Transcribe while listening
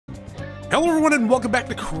Hello everyone and welcome back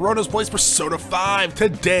to Chronos Plays Persona 5.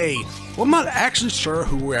 Today, well, I'm not actually sure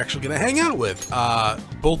who we're actually going to hang out with.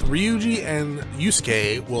 Both Ryuji and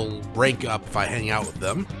Yusuke will rank up if I hang out with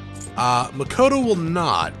them. Makoto will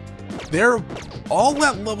not. They're all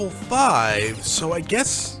at level 5, so I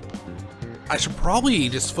guess I should probably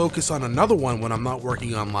just focus on another one when I'm not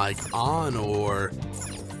working on like An or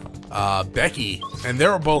Becky. And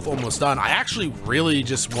they're both almost done. I actually really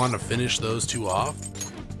just want to finish those two off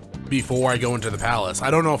before I go into the palace. I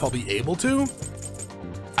don't know if I'll be able to.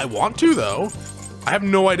 I want to though. I have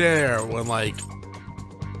no idea when like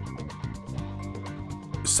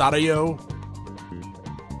Sadayo,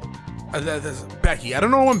 Becky. I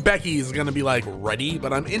don't know when Becky is gonna be like ready,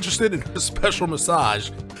 but I'm interested in her special massage,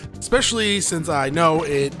 especially since I know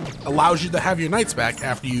it allows you to have your nights back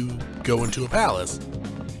after you go into a palace.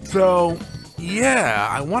 So yeah,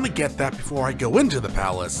 I want to get that before I go into the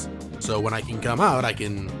palace. So when I can come out, I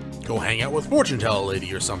can go hang out with Fortune Teller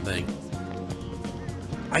Lady or something.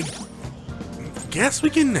 I guess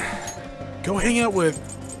we can go hang out with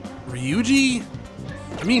Ryuji.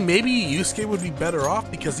 I mean, maybe Yusuke would be better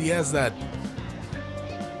off because he has that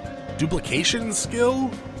duplication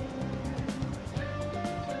skill.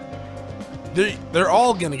 They're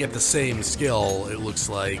all gonna get the same skill, it looks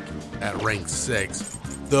like, at rank 6.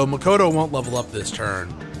 Though Makoto won't level up this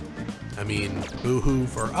turn. I mean, boo-hoo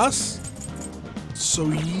for us.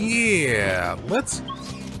 So yeah, let's,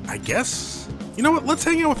 I guess, you know what, let's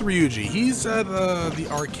hang out with Ryuji. He's at the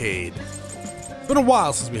arcade. It's been a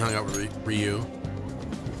while since we hung out with Ryu.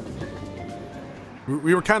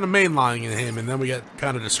 We were kind of mainlining him and then we got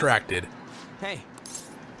kind of distracted. Hey.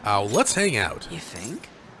 Let's hang out. You think?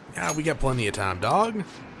 Yeah, we got plenty of time, dog.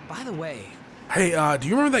 By the way. Hey, do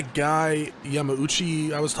you remember that guy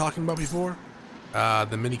Yamauchi I was talking about before?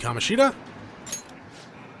 The mini Kamoshida?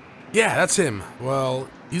 Yeah, that's him. Well,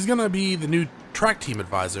 he's gonna be the new track team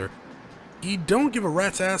advisor. He don't give a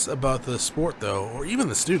rat's ass about the sport though, or even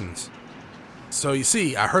the students. So you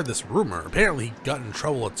see, I heard this rumor. Apparently he got in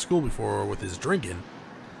trouble at school before with his drinking,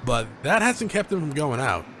 but that hasn't kept him from going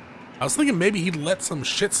out. I was thinking maybe he'd let some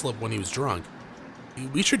shit slip when he was drunk.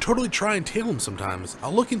 We should totally try and tail him sometimes.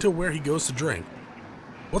 I'll look into where he goes to drink.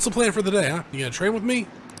 What's the plan for the day, huh? You gonna train with me?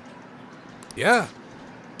 Yeah,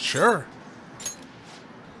 sure.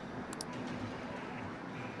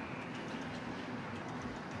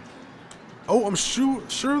 Oh, I'm sure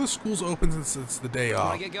the school's open since it's the day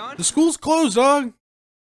off. Get going? The school's closed, dog.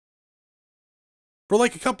 For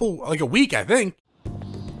like a week, I think.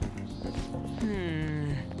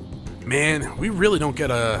 Man, we really don't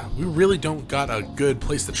got a good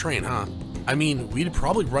place to train, huh? I mean, we'd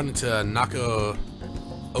probably run into Nakaoka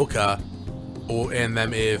and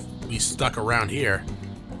them if we stuck around here.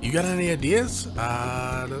 You got any ideas? We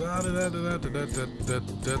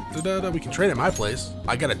can train at my place.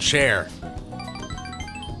 I got a chair.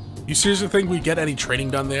 You seriously think we get any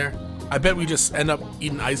training done there? I bet we just end up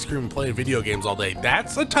eating ice cream and playing video games all day.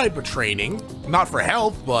 That's a type of training. Not for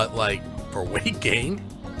health, but like for weight gain.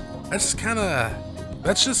 That's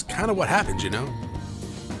just kind of what happens, you know?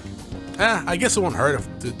 I guess it won't hurt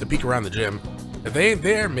to peek around the gym. If they ain't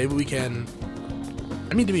there, maybe we can.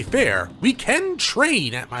 I mean, to be fair, we can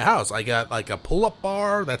train at my house. I got like a pull-up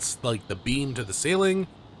bar that's like the beam to the ceiling,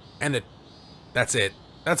 and that's it.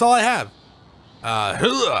 That's all I have.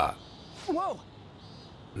 Whoa.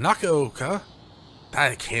 Nakaoka?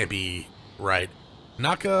 That can't be right.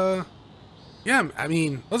 Naka? Yeah, I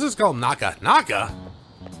mean, let's just call him Naka. Naka?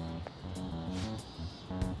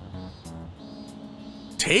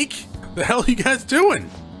 Take? The hell are you guys doing?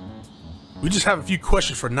 We just have a few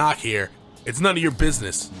questions for Nak here. It's none of your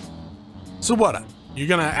business. So what? You're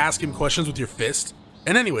gonna ask him questions with your fist?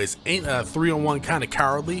 And anyways, ain't a 3-on-1 kind of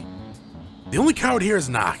cowardly? The only coward here is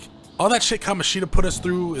Nak. All that shit Kamoshida put us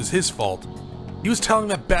through is his fault. He was telling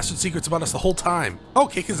that bastard secrets about us the whole time. Oh,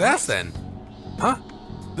 kick his ass then. Huh?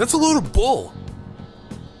 That's a load of bull.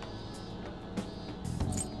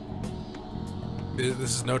 This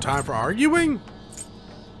is no time for arguing?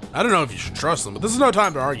 I don't know if you should trust them, but this is no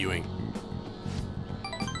time for arguing.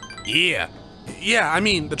 Yeah, I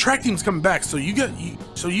mean, the track team's coming back, so you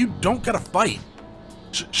don't gotta fight.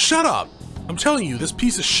 Shut up! I'm telling you, this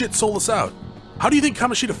piece of shit sold us out. How do you think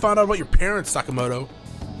Kamoshida found out about your parents, Sakamoto?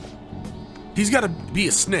 He's gotta be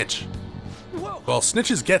a snitch. Whoa. Well,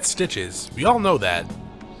 snitches get stitches. We all know that.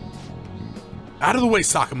 Out of the way,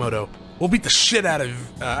 Sakamoto. We'll beat the shit out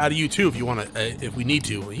of you too if you want to, if we need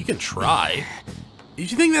to. Well, you can try.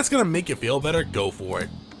 If you think that's gonna make you feel better, go for it.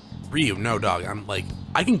 Ryu, no dog.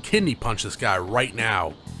 I can kidney punch this guy right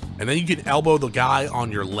now, and then you can elbow the guy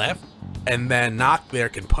on your left, and then Knock there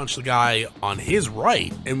can punch the guy on his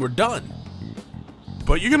right, and we're done.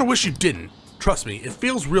 but you're gonna wish you didn't. Trust me, it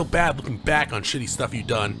feels real bad looking back on shitty stuff you've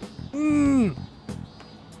done.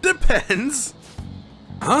 Depends.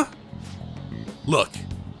 Huh? Look,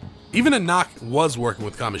 even Anak was working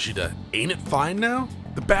with Kamoshida. Ain't it fine now?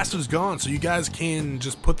 The bastard's gone, so you guys can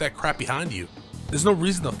just put that crap behind you. There's no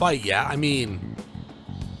reason to fight, yeah? I mean,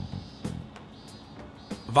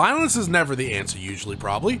 violence is never the answer usually,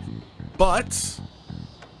 probably, but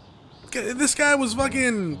this guy was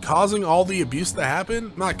fucking causing all the abuse to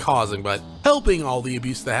happen. Not causing, but helping all the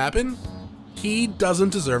abuse to happen. He doesn't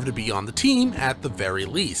deserve to be on the team at the very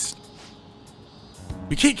least.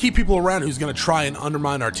 We can't keep people around who's gonna try and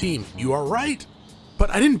undermine our team. You are right. But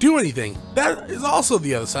I didn't do anything. That is also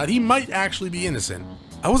the other side. He might actually be innocent.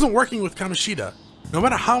 I wasn't working with Kamoshida. No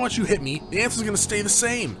matter how much you hit me, the answer's gonna stay the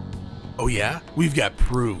same. Oh yeah? We've got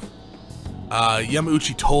proof.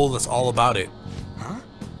 Yamauchi told us all about it. Huh?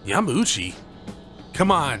 Yamauchi?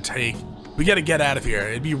 Come on, Take. We gotta get out of here.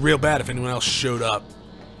 It'd be real bad if anyone else showed up.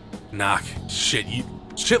 Knock.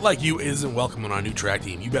 Shit like you isn't welcome on our new track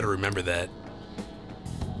team. You better remember that.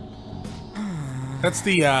 That's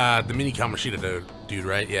the mini Kamoshida dude,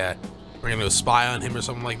 right? Yeah. We're gonna go spy on him or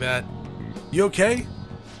something like that. You okay?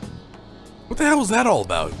 What the hell was that all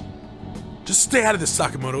about? Just stay out of this,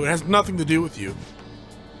 Sakamoto. It has nothing to do with you.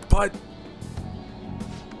 But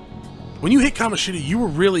when you hit Kamoshida, you were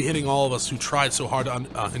really hitting all of us who tried so hard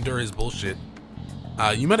to endure his bullshit.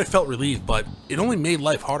 You might have felt relieved, but it only made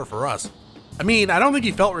life harder for us. I mean, I don't think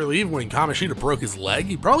he felt relieved when Kamoshida broke his leg.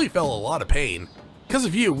 He probably felt a lot of pain. Because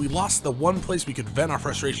of you, we lost the one place we could vent our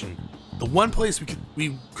frustration. The one place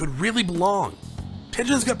we could really belong.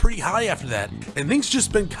 Tensions got pretty high after that, and things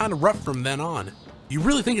just been kind of rough from then on. You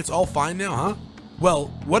really think it's all fine now, huh? Well,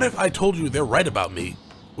 what if I told you they're right about me?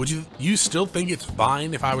 Would you still think it's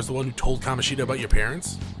fine if I was the one who told Kamoshida about your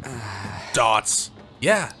parents? Dots.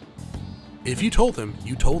 Yeah. If you told him,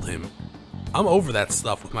 you told him. I'm over that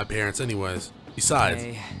stuff with my parents anyways. Besides,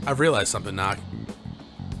 I've realized something,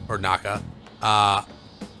 Naka. I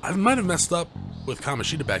might have messed up with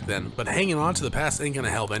Kamoshida back then, but hanging on to the past ain't gonna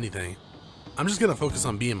help anything. I'm just gonna focus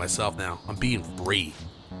on being myself now. I'm being free.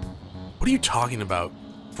 What are you talking about?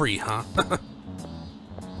 Free, huh?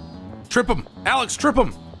 Trip him! Alex, trip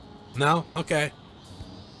him! No? Okay.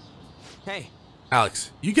 Hey.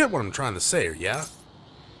 Alex, you get what I'm trying to say, yeah?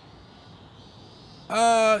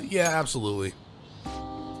 Yeah, absolutely.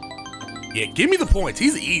 Yeah, give me the points.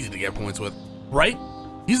 He's easy to get points with, right?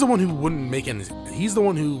 He's the one who wouldn't make any. He's the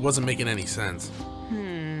one who wasn't making any sense.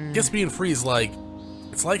 Guess being free is like,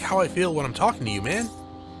 it's like how I feel when I'm talking to you, man.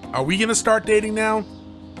 Are we gonna start dating now?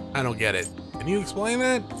 I don't get it. Can you explain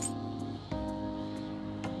that?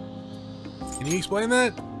 Can you explain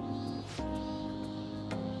that?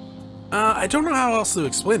 I don't know how else to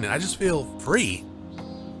explain it. I just feel free.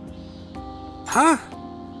 Huh?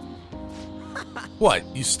 What?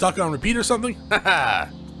 You stuck on repeat or something? Haha.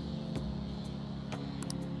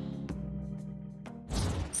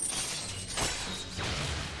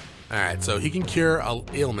 Alright, so he can cure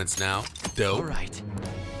ailments now. Dope. Alright.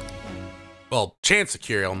 Well, chance to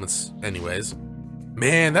cure ailments anyways.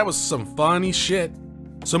 Man, that was some funny shit.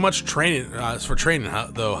 So much training, for training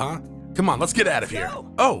though, huh? Come on, let's get out of here.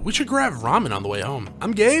 No. Oh, we should grab ramen on the way home.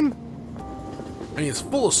 I'm game. I mean, it's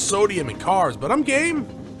full of sodium and carbs, but I'm game.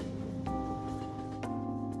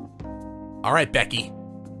 Alright, Becky.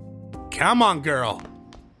 Come on, girl.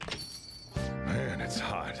 Man, it's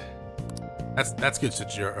hot. That's good,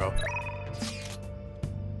 Sujiro.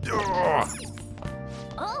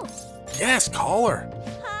 Oh. Yes, call her.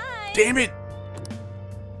 Hi. Damn it.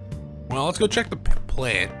 Well, let's go check the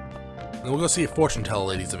plant. And we'll go see if fortune teller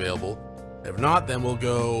lady's available. If not, then we'll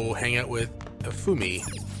go hang out with Fumi.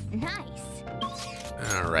 Nice.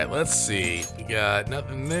 Alright, let's see. We got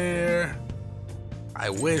nothing there. I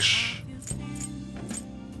wish.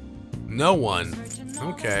 No one.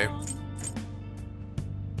 Okay.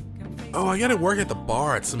 Oh, I gotta work at the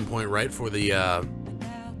bar at some point, right? For the,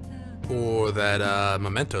 for that,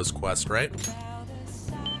 Mementos quest, right?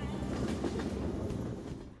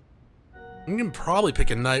 You can probably pick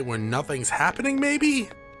a night where nothing's happening, maybe?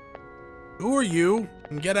 Who are you?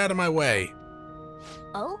 And get out of my way.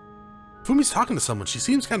 Oh? Fumi's talking to someone. She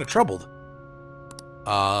seems kind of troubled.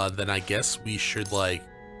 Then I guess we should, like,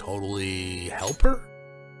 totally help her?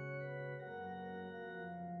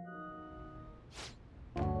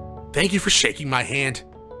 Thank you for shaking my hand.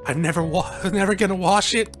 I'm never gonna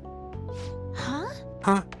wash it. Huh?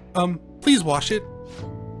 Huh? Please wash it.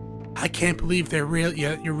 I can't believe you're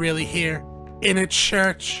really here. In a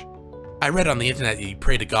church. I read on the internet that you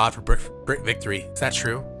pray to God for victory. Is that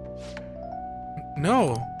true?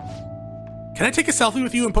 No. Can I take a selfie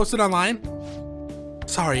with you and post it online?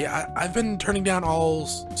 Sorry, I've been turning down all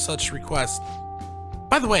such requests.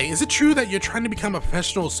 By the way, is it true that you're trying to become a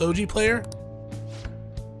professional Soji player?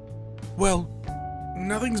 Well,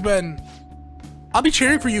 nothing's been... I'll be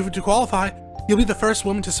cheering for you to qualify. You'll be the first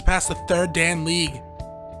woman to surpass the 3rd Dan League.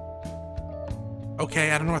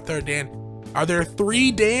 Okay, I don't know what 3rd Dan... Are there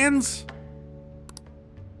 3 Dans?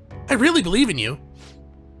 I really believe in you.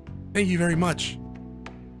 Thank you very much.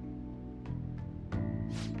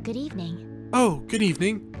 Good evening. Oh, good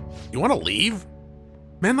evening. You want to leave?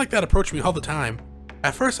 Men like that approach me all the time.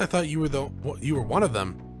 At first I thought you were one of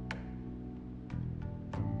them.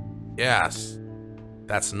 Yes,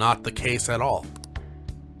 that's not the case at all.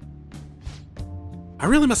 I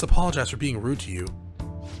really must apologize for being rude to you.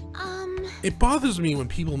 It bothers me when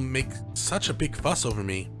people make such a big fuss over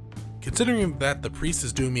me. Considering that the priest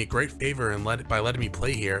is doing me a great favor by letting me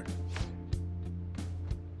play here.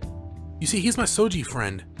 You see, he's my Soji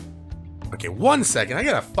friend. Okay, 1 second. I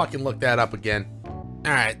gotta fucking look that up again.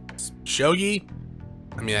 Alright, Shogi?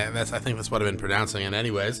 I mean, I think that's what I've been pronouncing it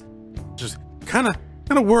anyways. Just kinda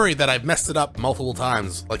worried that I've messed it up multiple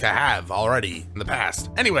times, like I have already in the past.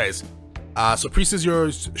 Anyways, so Priest is your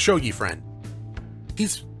Shogi friend.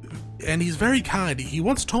 He's very kind. He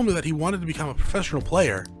once told me that he wanted to become a professional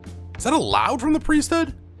player. Is that allowed from the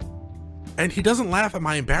priesthood? And he doesn't laugh at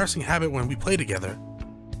my embarrassing habit when we play together.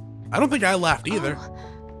 I don't think I laughed either.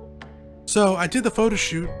 So I did the photo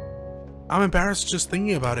shoot. I'm embarrassed just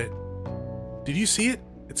thinking about it. Did you see it?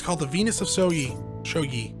 It's called the Venus of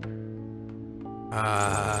Shogi.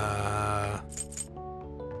 I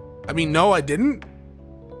mean, no, I didn't.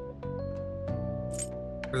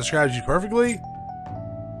 I described you perfectly.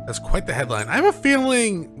 That's quite the headline. I have a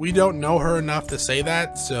feeling we don't know her enough to say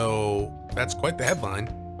that, so that's quite the headline.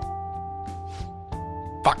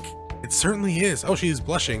 Fuck. It certainly is. Oh, she's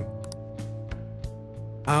blushing.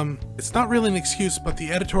 It's not really an excuse, but the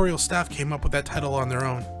editorial staff came up with that title on their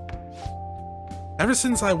own. Ever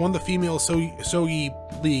since I won the female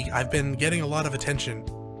Sogi League, I've been getting a lot of attention.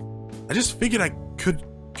 I just figured I could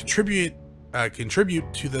contribute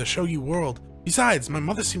to the Shogi world. Besides, my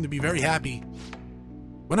mother seemed to be very happy.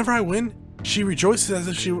 Whenever I win, she rejoices as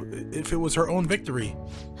if it was her own victory.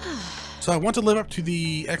 So I want to live up to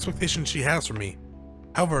the expectations she has for me.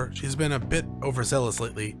 However, she's been a bit overzealous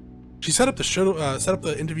lately. She set up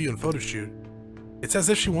the interview and photo shoot. It's as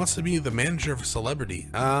if she wants to be the manager of a celebrity.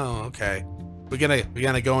 Oh, okay. We're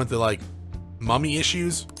gonna go into like mummy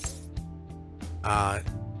issues.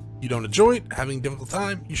 You don't enjoy it, having a difficult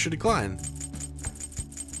time, you should decline.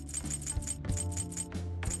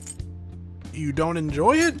 You don't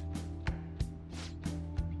enjoy it?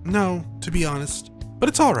 No, to be honest, but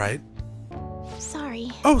it's all right.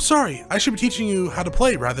 Sorry. Oh, sorry. I should be teaching you how to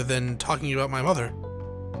play rather than talking about my mother.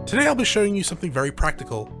 Today I'll be showing you something very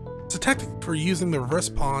practical. It's a tactic for using the reverse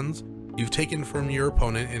pawns you've taken from your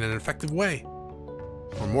opponent in an effective way.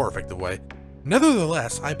 Or more effective way.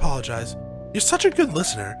 Nevertheless, I apologize. You're such a good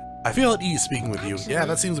listener. I feel at ease speaking with you. Yeah,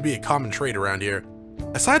 that seems to be a common trait around here.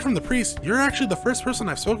 Aside from the priest, you're actually the first person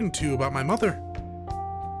I've spoken to about my mother.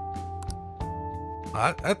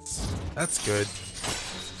 That's good.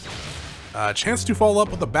 Chance to follow up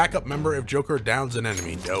with a backup member if Joker downs an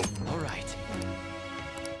enemy. Dope. Alright.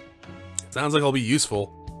 Sounds like I'll be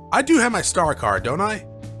useful. I do have my star card, don't I?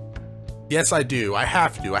 Yes, I do. I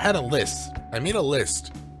have to. I had a list. I made a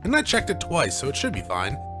list. And I checked it twice, so it should be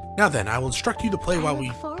fine. Now then, I will instruct you to play while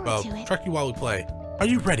we play. Are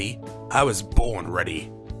you ready? I was born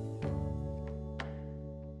ready.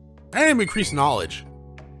 And increase knowledge.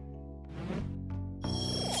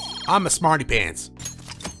 I'm a smarty pants.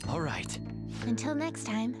 Alright. Until next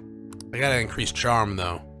time. I gotta increase charm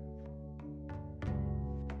though.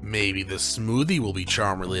 Maybe the smoothie will be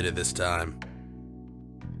charm related this time.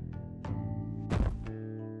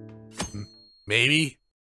 Maybe.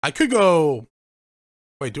 I could go...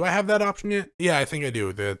 Wait, do I have that option yet? Yeah, I think I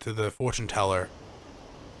do. To the fortune teller.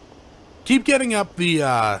 Keep getting up the,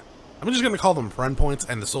 I'm just gonna call them friend points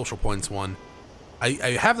and the social points one.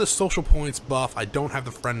 I have the social points buff. I don't have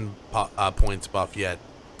the friend points buff yet.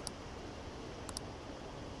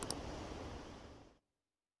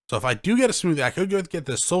 So if I do get a smoothie, I could go get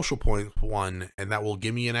the social point one, and that will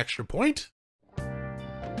give me an extra point.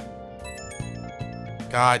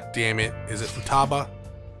 God damn it. Is it Futaba?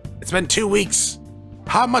 It's been 2 weeks.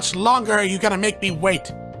 How much longer are you gonna make me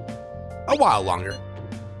wait? A while longer.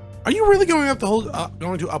 Are you really going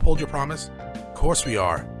to uphold your promise? Of course we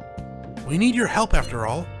are. We need your help after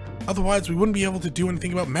all. Otherwise, we wouldn't be able to do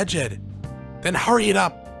anything about Medjed. Then hurry it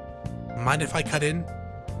up. Mind if I cut in?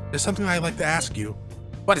 There's something I'd like to ask you.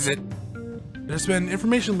 What is it? There's been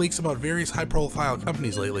information leaks about various high-profile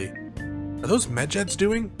companies lately. Are those medjeds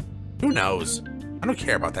doing? Who knows? I don't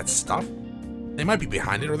care about that stuff. They might be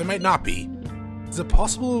behind it, or they might not be. Is it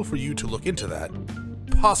possible for you to look into that?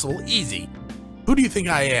 Possible? Easy. Who do you think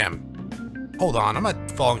I am? Hold on, I'm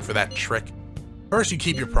not falling for that trick. First, you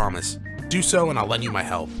keep your promise. Do so, and I'll lend you my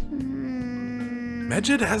help.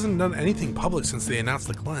 Medjed hasn't done anything public since they announced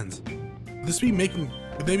the cleanse. Would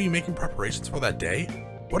they be making preparations for that day?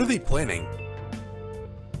 What are they planning?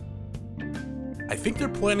 I think they're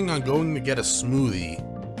planning on going to get a smoothie.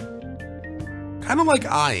 Kind of like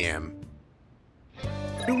I am.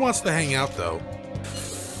 Who wants to hang out, though?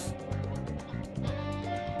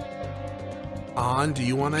 On, do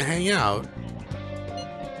you want to hang out?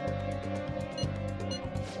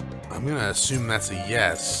 I'm gonna assume that's a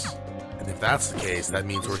yes. And if that's the case, that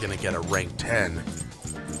means we're gonna get a rank 10.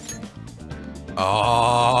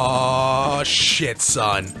 Oh, shit,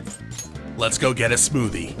 son. Let's go get a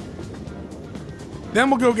smoothie. Then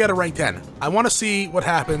we'll go get a rank 10. I want to see what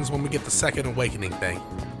happens when we get the second awakening thing.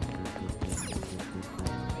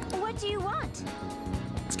 What do you want?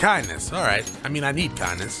 It's kindness. All right. I mean, I need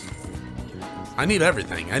kindness. I need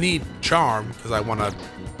everything. I need charm because I want to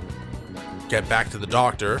get back to the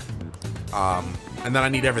doctor. And then I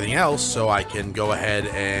need everything else so I can go ahead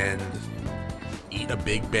and eat a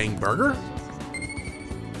Big Bang Burger.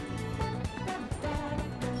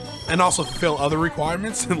 And also fulfill other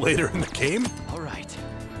requirements later in the game. All right.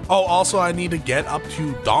 Oh, also I need to get up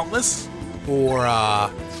to Dauntless for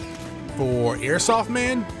Airsoft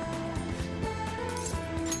Man.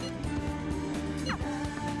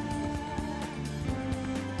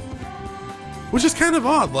 Which is kind of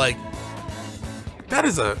odd, like, that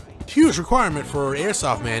is a huge requirement for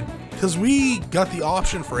Airsoft Man, because we got the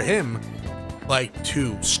option for him, like,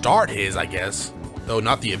 to start his, I guess, though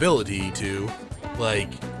not the ability to, like,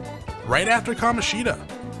 right after Kamoshida.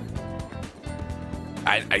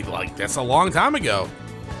 I like, that's a long time ago.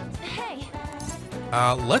 Hey.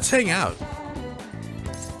 Let's hang out.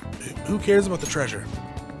 Who cares about the treasure?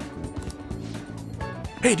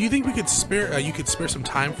 Hey, do you think we could spare, you could spare some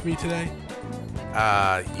time for me today?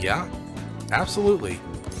 Yeah, absolutely.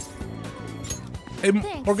 Hey,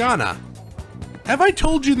 Thanks. Morgana, have I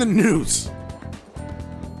told you the news?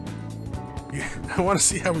 I want to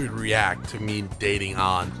see how we'd react to me dating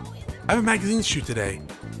On. I have a magazine shoot today.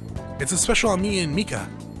 It's a special on me and Mika,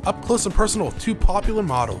 up close and personal with 2 popular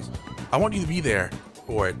models. I want you to be there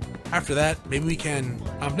for it. After that, maybe we can...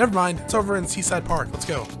 never mind, it's over in Seaside Park. Let's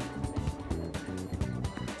go.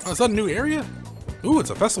 Oh, is that a new area? Ooh, it's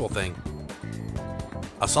a festival thing.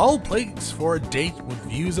 A solid place for a date with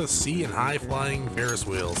views of sea and high-flying Ferris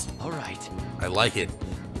wheels. All right. I like it.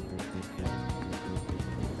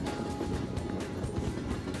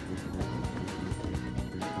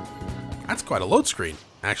 That's quite a load screen,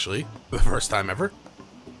 actually, for the first time ever.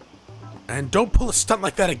 And don't pull a stunt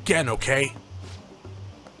like that again, okay?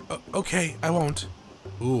 Okay, I won't.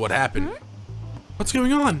 Ooh, what happened? What's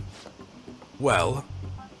going on? Well...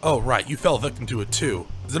 Oh, right, you fell victim to it too.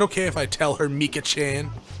 Is it okay if I tell her Mika-chan?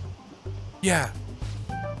 Yeah.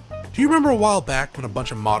 Do you remember a while back when a bunch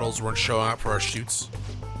of models weren't showing up for our shoots?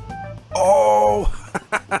 Oh!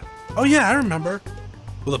 Oh yeah, I remember.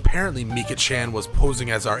 Well, apparently Mika-chan was posing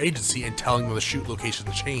as our agency and telling them the shoot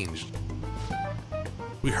location changed.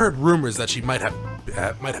 We heard rumors that she might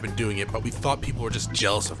have been doing it, but we thought people were just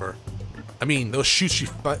jealous of her. I mean, those shoots she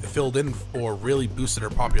filled in for really boosted her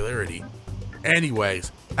popularity.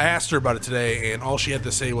 Anyways, I asked her about it today, and all she had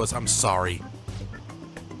to say was, "I'm sorry.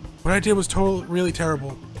 What I did was really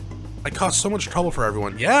terrible. I caused so much trouble for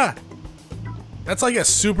everyone." Yeah, that's like a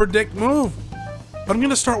super dick move. But I'm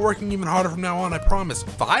gonna start working even harder from now on, I promise.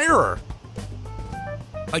 Fire her!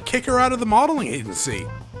 Like, kick her out of the modeling agency.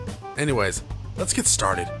 Anyways, let's get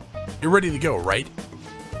started. You're ready to go, right?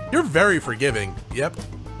 You're very forgiving. Yep.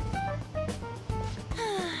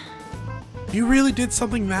 You really did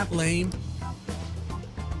something that lame?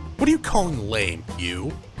 What are you calling lame,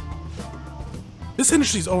 you? This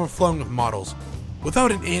industry's overflowing with models.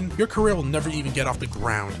 Without an in, your career will never even get off the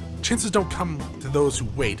ground. Chances don't come to those who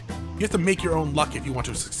wait. You have to make your own luck if you want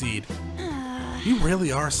to succeed. You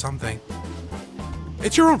really are something.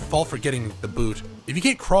 It's your own fault for getting the boot. If you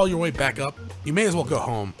can't crawl your way back up, you may as well go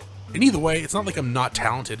home. And either way, it's not like I'm not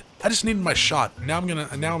talented. I just needed my shot. Now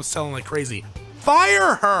I'm selling like crazy.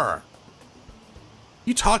 Fire her!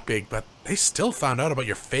 You talk big, but they still found out about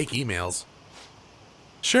your fake emails.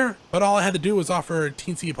 Sure, but all I had to do was offer a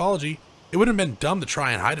teensy apology. It would have been dumb to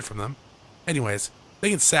try and hide it from them. Anyways, they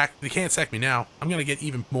can't sack me now. I'm gonna get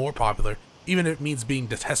even more popular, even if it means being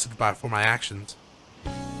detested for my actions.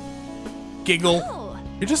 Giggle. Oh.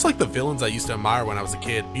 You're just like the villains I used to admire when I was a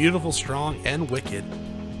kid. Beautiful, strong, and wicked.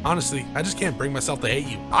 Honestly, I just can't bring myself to hate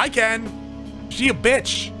you. I can! She a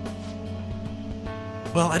bitch!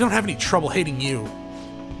 Well, I don't have any trouble hating you.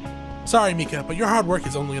 Sorry, Mika, but your hard work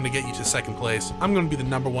is only going to get you to second place. I'm going to be the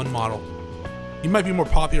 #1 model. You might be more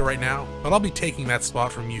popular right now, but I'll be taking that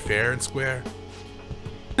spot from you fair and square.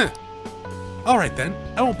 Huh. Alright then,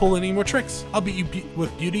 I won't pull any more tricks. I'll beat you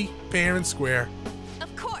with beauty, fair and square.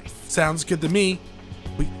 Of course. Sounds good to me.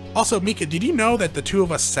 Also, Mika, did you know that the two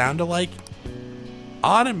of us sound alike?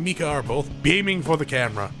 An and Mika are both beaming for the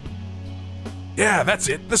camera. Yeah, that's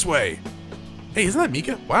it. This way. Hey, isn't that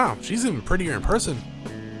Mika? Wow, she's even prettier in person.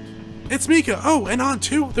 It's Mika. Oh, and An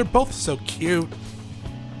too. They're both so cute.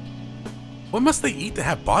 What must they eat to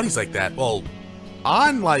have bodies like that? Well,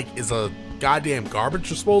 An, like, is a goddamn garbage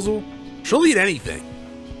disposal. She'll eat anything.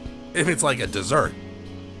 If it's like a dessert.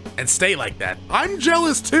 And stay like that. I'm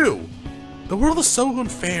jealous too. The world is so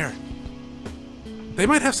unfair. They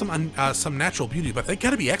might have some natural beauty, but they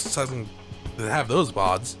gotta be exercising to have those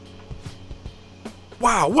bods.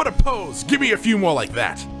 Wow, what a pose! Give me a few more like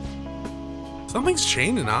that. Something's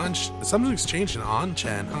changed in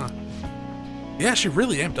An-chan, huh? Yeah, she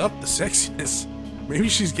really amped up the sexiness. Maybe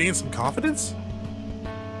she's gained some confidence?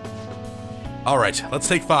 Alright, let's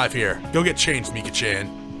take 5 here. Go get changed, Mika-chan.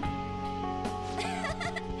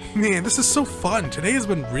 Man, this is so fun. Today has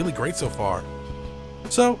been really great so far.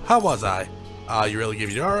 So, how was I? You really gave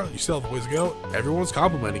it your all? You still have a ways to go? Everyone's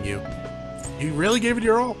complimenting you. You really gave it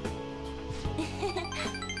your all?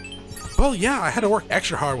 Well, yeah, I had to work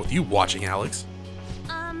extra hard with you watching, Alex.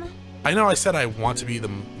 I know I said I want to be the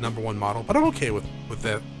 #1 model, but I'm okay with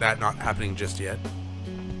that not happening just yet.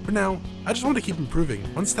 For now, I just want to keep improving,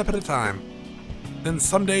 one step at a time. Then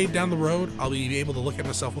someday down the road, I'll be able to look at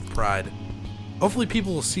myself with pride. Hopefully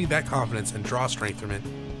people will see that confidence and draw strength from it.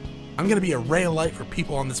 I'm gonna be a ray of light for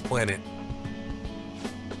people on this planet.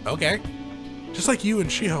 Okay. Just like you and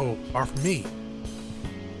Shiho are for me.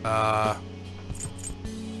 I'll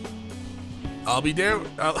be there.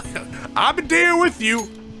 I'll be there with you.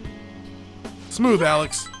 Smooth,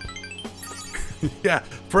 Alex. Yeah,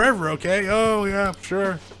 forever, okay? Oh, yeah,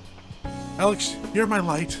 sure. Alex, you're my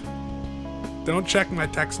light. Don't check my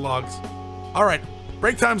text logs. Alright,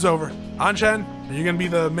 break time's over. An-chan, you're gonna be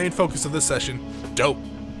the main focus of this session. Dope.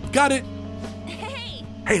 Got it.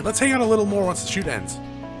 Hey, let's hang out a little more once the shoot ends.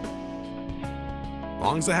 As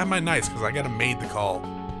long as I have my nights, because I got a maid to call.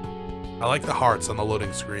 I like the hearts on the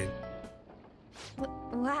loading screen.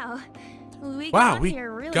 Wow. We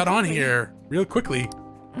got on here real quickly.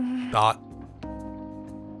 Dot.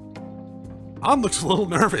 An looks a little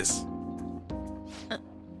nervous.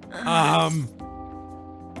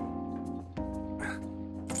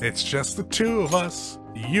 It's just the two of us,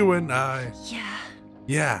 you and I. Yeah.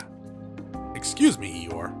 Yeah. Excuse me,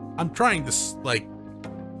 Eeyore. I'm trying to, like,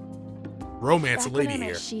 romance a lady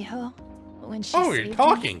here. Shiho, when she Oh, you're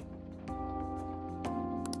talking. Me,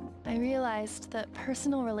 I realized that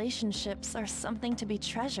personal relationships are something to be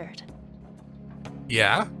treasured.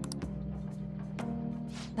 Yeah?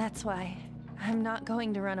 That's why I'm not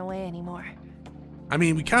going to run away anymore. I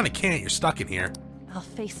mean, we kind of can't. You're stuck in here. I'll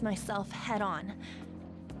face myself head on.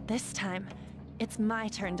 This time, it's my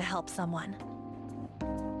turn to help someone.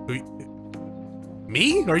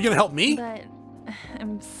 Me? Are you gonna help me? But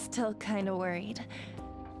I'm still kind of worried.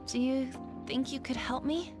 Do you think you could help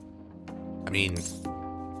me? I mean,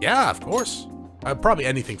 yeah, of course. Probably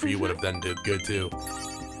anything for you would have done good too.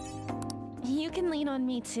 You can lean on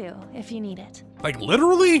me too, if you need it. Like,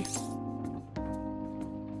 literally?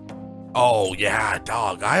 Oh, yeah,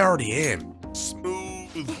 dog. I already am.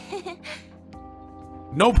 Smooth.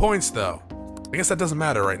 No points, though. I guess that doesn't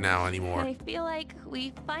matter right now anymore. I feel like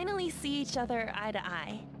we finally see each other eye to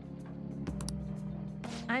eye.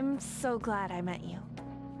 I'm so glad I met you.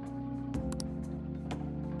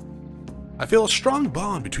 I feel a strong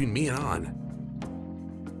bond between me and An.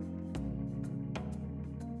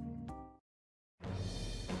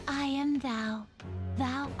 I am thou,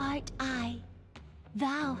 thou art I.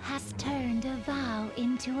 Thou hast turned a vow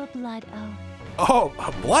into a blood oath. Oh, a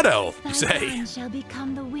blood oath, you Thy say? bond shall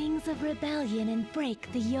become the wings of rebellion and break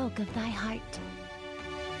the yoke of thy heart.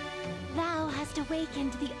 Thou hast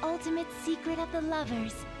awakened the ultimate secret of the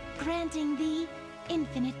lovers, granting thee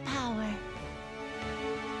infinite power.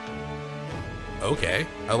 Okay,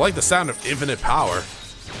 I like the sound of infinite power.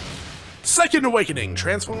 Second Awakening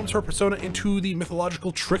transforms her persona into the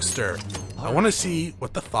mythological trickster. I want to see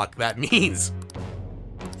what the fuck that means.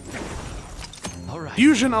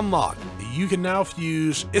 Fusion unlocked. You can now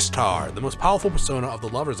fuse Istar, the most powerful persona of the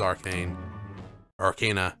Lover's Arcana.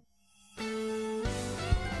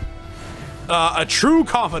 A true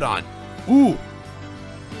confidant. Ooh.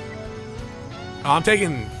 Oh, I'm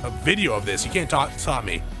taking a video of this. You can't stop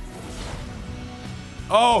me.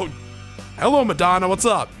 Oh, hello, Madonna. What's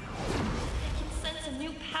up? I can sense a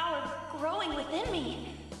new power growing within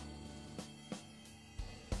me.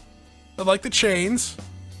 I like the chains.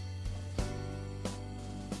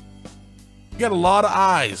 You got a lot of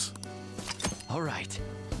eyes. All right.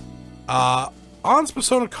 An's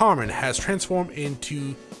persona Carmen has transformed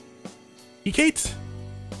into Hecate?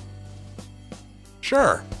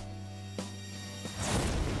 Sure.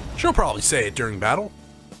 She'll probably say it during battle.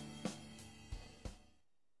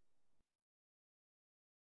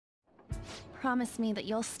 Promise me that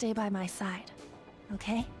you'll stay by my side,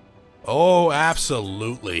 okay? Oh,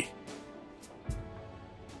 absolutely.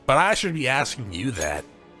 But I should be asking you that.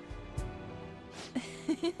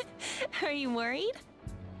 Are you worried?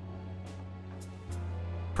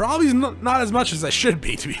 Probably not as much as I should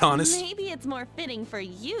be, to be honest. Maybe it's more fitting for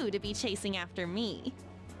you to be chasing after me.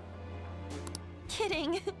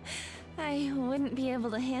 Kidding. I wouldn't be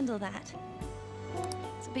able to handle that.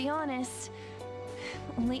 To be honest,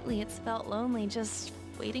 lately it's felt lonely just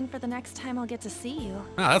waiting for the next time I'll get to see you.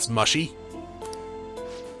 Ah, that's mushy.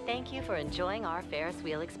 Thank you for enjoying our Ferris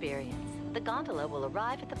wheel experience. The gondola will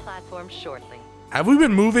arrive at the platform shortly. Have we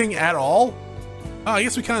been moving at all? Oh, I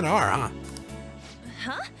guess we kind of are, huh?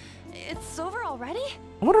 Huh? It's over already?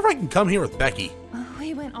 I wonder if I can come here with Becky.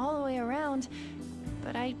 We went all the way around,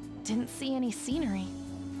 but I didn't see any scenery.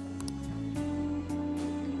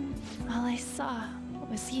 All I saw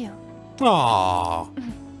was you. Aww.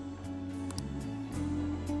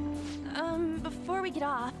 Before we get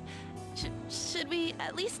off, should we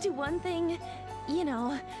at least do one thing, you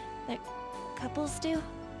know, that couples do?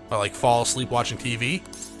 Like fall asleep watching TV?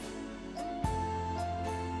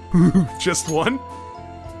 Just one?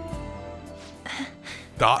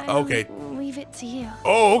 Okay. Leave it to you.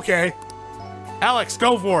 Oh, okay. Alex,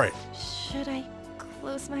 go for it. Should I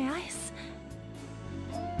close my eyes?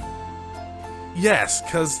 Yes,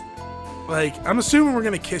 because, like, I'm assuming we're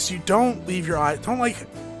gonna kiss you. Don't leave your eyes. Don't, like,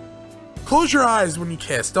 close your eyes when you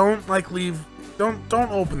kiss. Don't, like, leave. Don't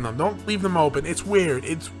open them. Don't leave them open. It's weird.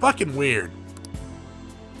 It's fucking weird.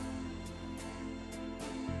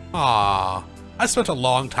 Ah, I spent a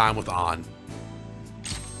long time with An.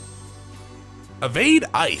 Evade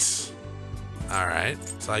ice. Alright,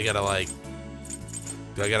 so I gotta, like,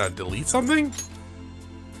 do I gotta delete something?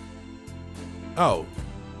 Oh.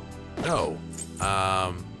 No.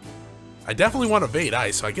 I definitely want evade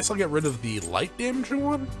ice, so I guess I'll get rid of the light damaging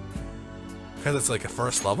one. Because it's like a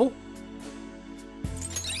first level.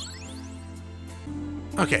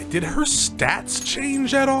 Okay, did her stats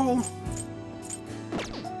change at all?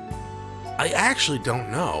 I actually don't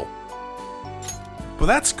know. But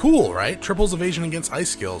that's cool, right? Triples evasion against ice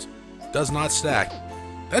skills. Does not stack.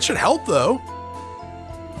 That should help, though.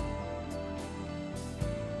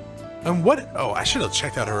 And what? Oh, I should have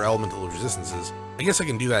checked out her elemental resistances. I guess I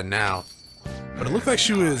can do that now. But it looked like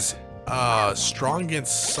she was strong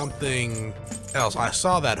against something else. I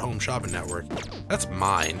saw that home shopping network. That's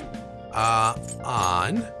mine.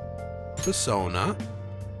 On persona.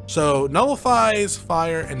 So nullifies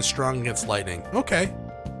fire and strong against lightning. Okay.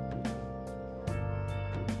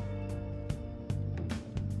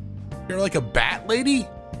 You're like a bat lady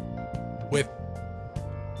with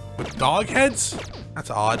dog heads? That's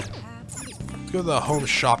odd. Let's go to the home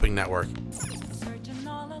shopping network.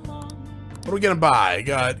 What are we gonna buy? I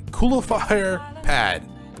got Coolifier pad.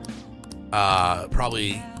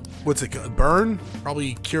 Probably, what's it called? Burn?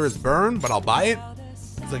 Probably cures burn, but I'll buy it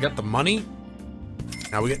because I got the money.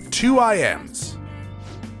 Now we get 2 IMs.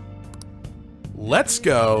 Let's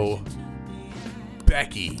go,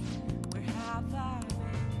 Becky.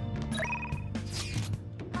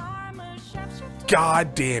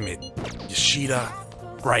 God damn it, Yoshida.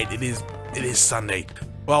 Right, it is Sunday.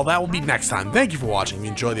 Well, that will be next time. Thank you for watching. If you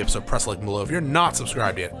enjoyed the episode, press like below. If you're not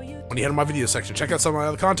subscribed yet, when you head to my video section, check out some of my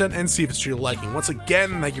other content and see if it's to your liking. Once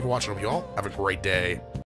again, thank you for watching. Hope you all have a great day.